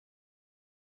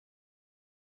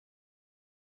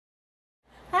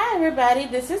Hi everybody,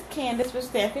 this is Candace with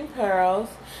Stamping Pearls,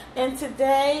 and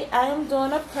today I am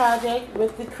doing a project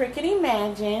with the Cricut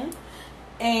Imagine,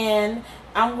 and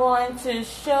I'm going to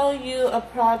show you a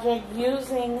project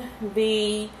using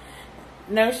the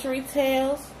Nursery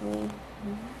Tales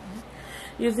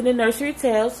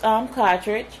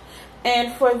cartridge.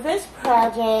 And for this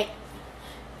project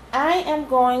I am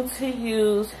going to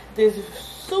use this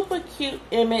super cute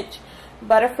image,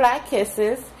 Butterfly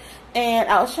Kisses. And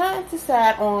I was trying to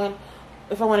decide on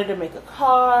if I wanted to make a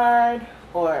card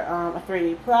or a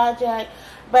 3D project,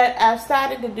 but I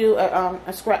decided to do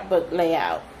a scrapbook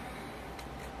layout.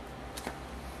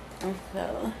 And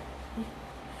so,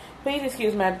 please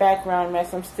excuse my background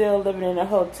mess. I'm still living in a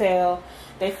hotel.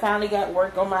 They finally got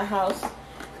work on my house,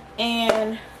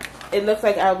 and it looks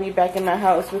like I'll be back in my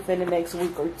house within the next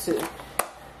week or two.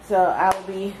 So I'll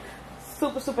be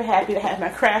super happy to have my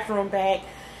craft room back.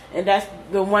 And that's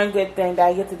the one good thing, that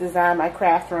I get to design my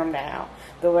craft room now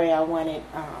the way I want it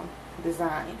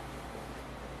designed.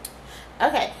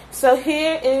 Okay, so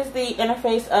here is the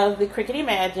interface of the Cricut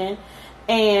Imagine,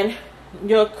 and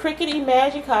your Cricut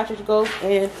Imagine cartridge goes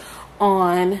in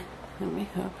on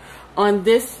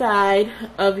this side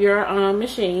of your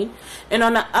machine, and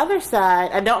on the other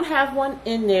side, I don't have one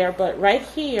in there, but right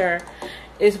here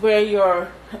is where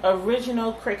your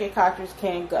original Cricut cartridge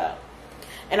can go.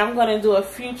 And I'm going to do a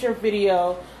future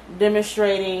video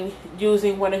demonstrating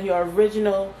using one of your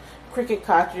original Cricut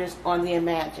cartridges on the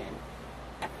Imagine.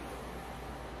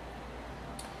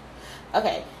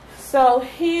 Okay, so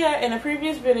here in a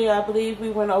previous video, I believe we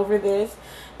went over this,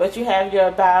 but you have your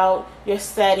about, your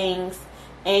settings,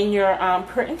 and your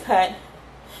print and cut.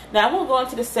 Now I'm going to go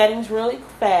into the settings really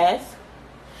fast,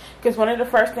 because one of the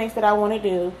first things that I want to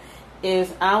do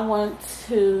is I want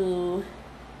to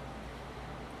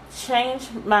change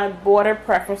my border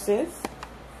preferences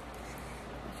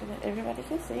so that everybody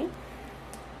can see.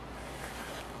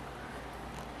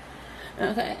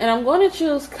 Okay, and I'm going to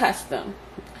choose custom.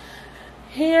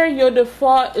 Here your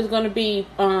default is going to be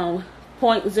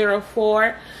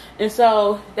 0.04, and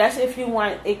so that's if you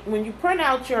want it. When you print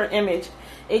out your image,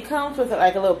 it comes with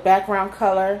like a little background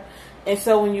color, and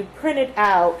so when you print it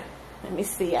out, let me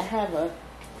see, I have a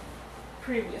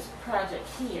previous project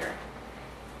here.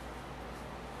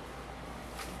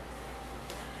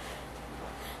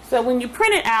 So when you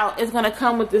print it out, it's going to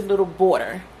come with this little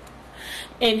border.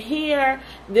 And here,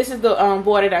 this is the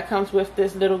border that comes with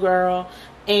this little girl.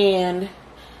 And,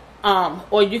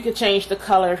 or you could change the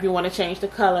color if you want to change the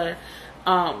color.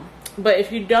 But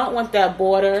if you don't want that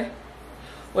border,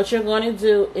 what you're going to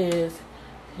do is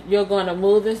you're going to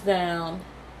move this down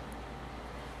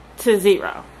to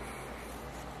 0.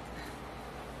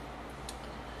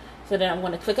 So then I'm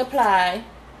going to click apply.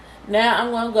 Now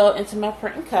I'm going to go into my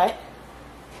print and cut.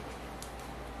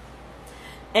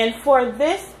 And for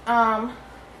this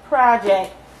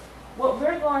project, what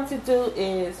we're going to do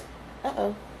is,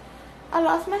 I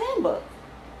lost my handbook.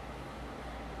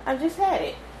 I just had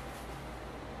it.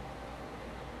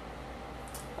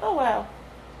 Oh wow.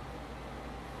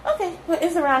 Okay, well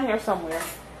it's around here somewhere.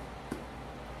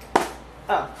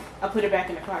 Oh, I put it back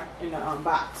in the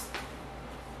box.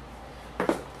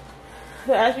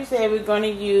 So as we said, we're going to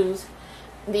use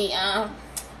the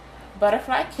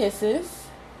Butterfly Kisses.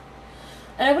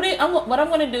 And what I'm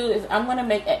going to do is I'm going to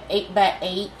make an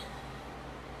 8x8.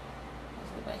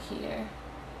 Let's go back here.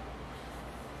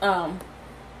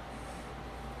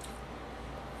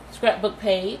 Scrapbook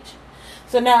page.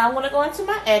 So now I'm going to go into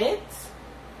my edits.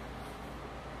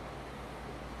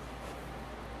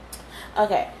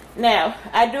 Okay. Now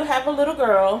I do have a little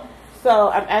girl, so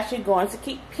I'm actually going to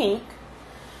keep pink.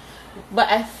 But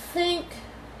I think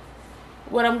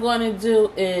what I'm going to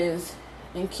do is,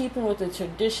 in keeping with the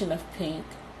tradition of pink,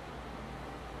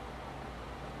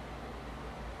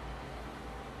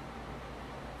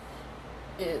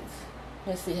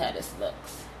 let's see how this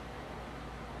looks.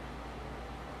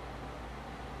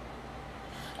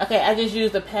 Okay, I just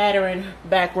used a pattern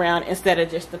background instead of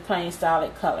just the plain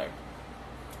solid color.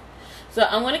 So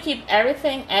I'm going to keep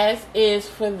everything as is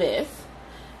for this.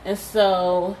 And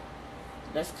so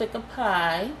let's click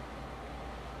apply.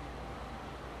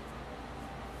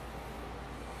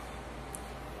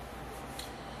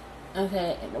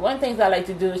 Okay, and one thing I like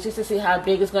to do is just to see how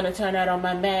big it's going to turn out on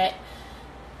my mat,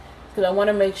 because I want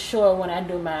to make sure when I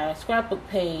do my scrapbook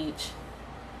page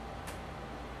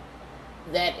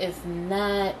that it's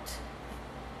not,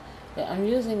 that I'm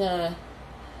using a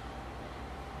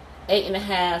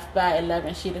 8.5 by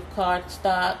 11 sheet of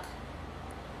cardstock.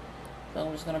 So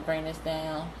I'm just going to bring this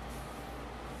down.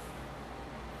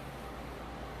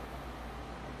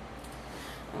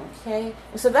 Okay,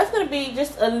 so that's going to be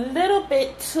just a little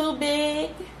bit too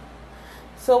big.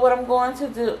 So what I'm going to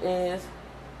do is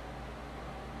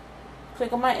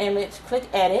click on my image, click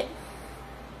edit.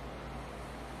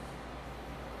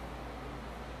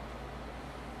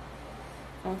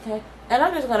 Okay, and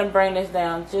I'm just going to bring this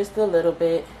down just a little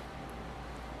bit.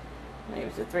 Maybe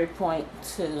it's a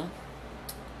 3.2.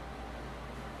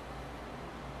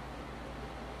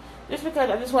 Just because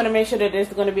I just want to make sure that there's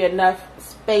going to be enough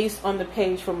space on the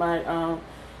page for my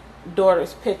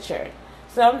daughter's picture.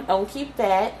 So I'm going to keep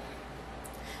that.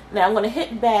 Now I'm going to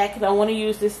hit back because I want to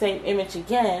use this same image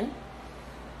again.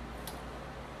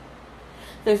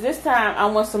 Because this time I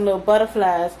want some little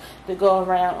butterflies to go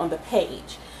around on the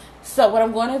page. So what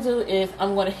I'm going to do is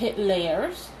I'm going to hit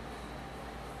layers.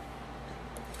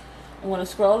 I'm going to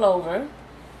scroll over.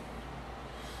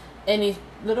 And these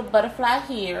little butterfly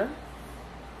here.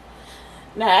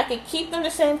 Now I can keep them the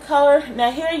same color.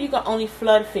 Now here you can only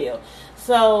flood fill.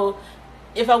 So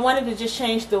if I wanted to just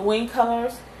change the wing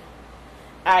colors,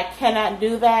 I cannot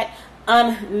do that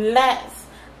unless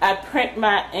I print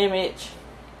my image.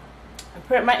 I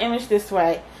print my image this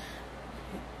way.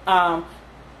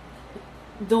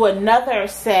 Do another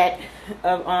set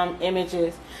of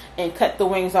images and cut the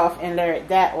wings off and layer it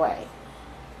that way.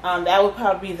 That would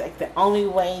probably be like the only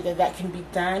way that that can be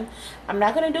done. I'm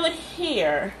not going to do it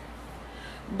here.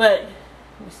 But,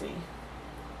 let me see.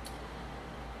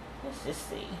 Let's just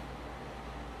see.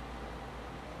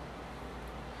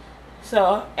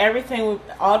 So, everything,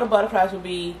 all the butterflies will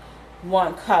be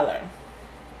one color.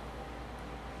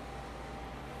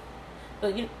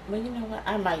 But you know what?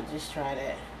 I might just try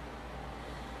that.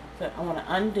 So, I want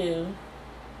to undo.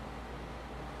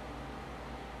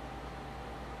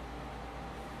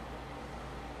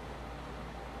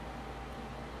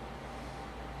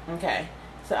 Okay.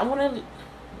 So, I'm going to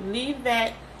leave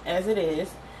that as it is.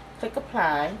 Click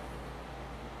apply.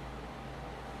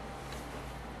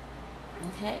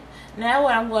 Okay. Now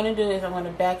what I'm going to do is I'm going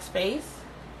to backspace.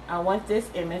 I want this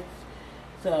image.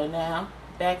 So now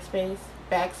backspace,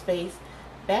 backspace,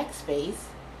 backspace.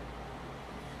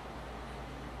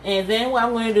 And then what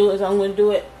I'm going to do is I'm going to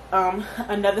do it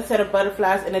another set of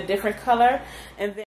butterflies in a different color, and then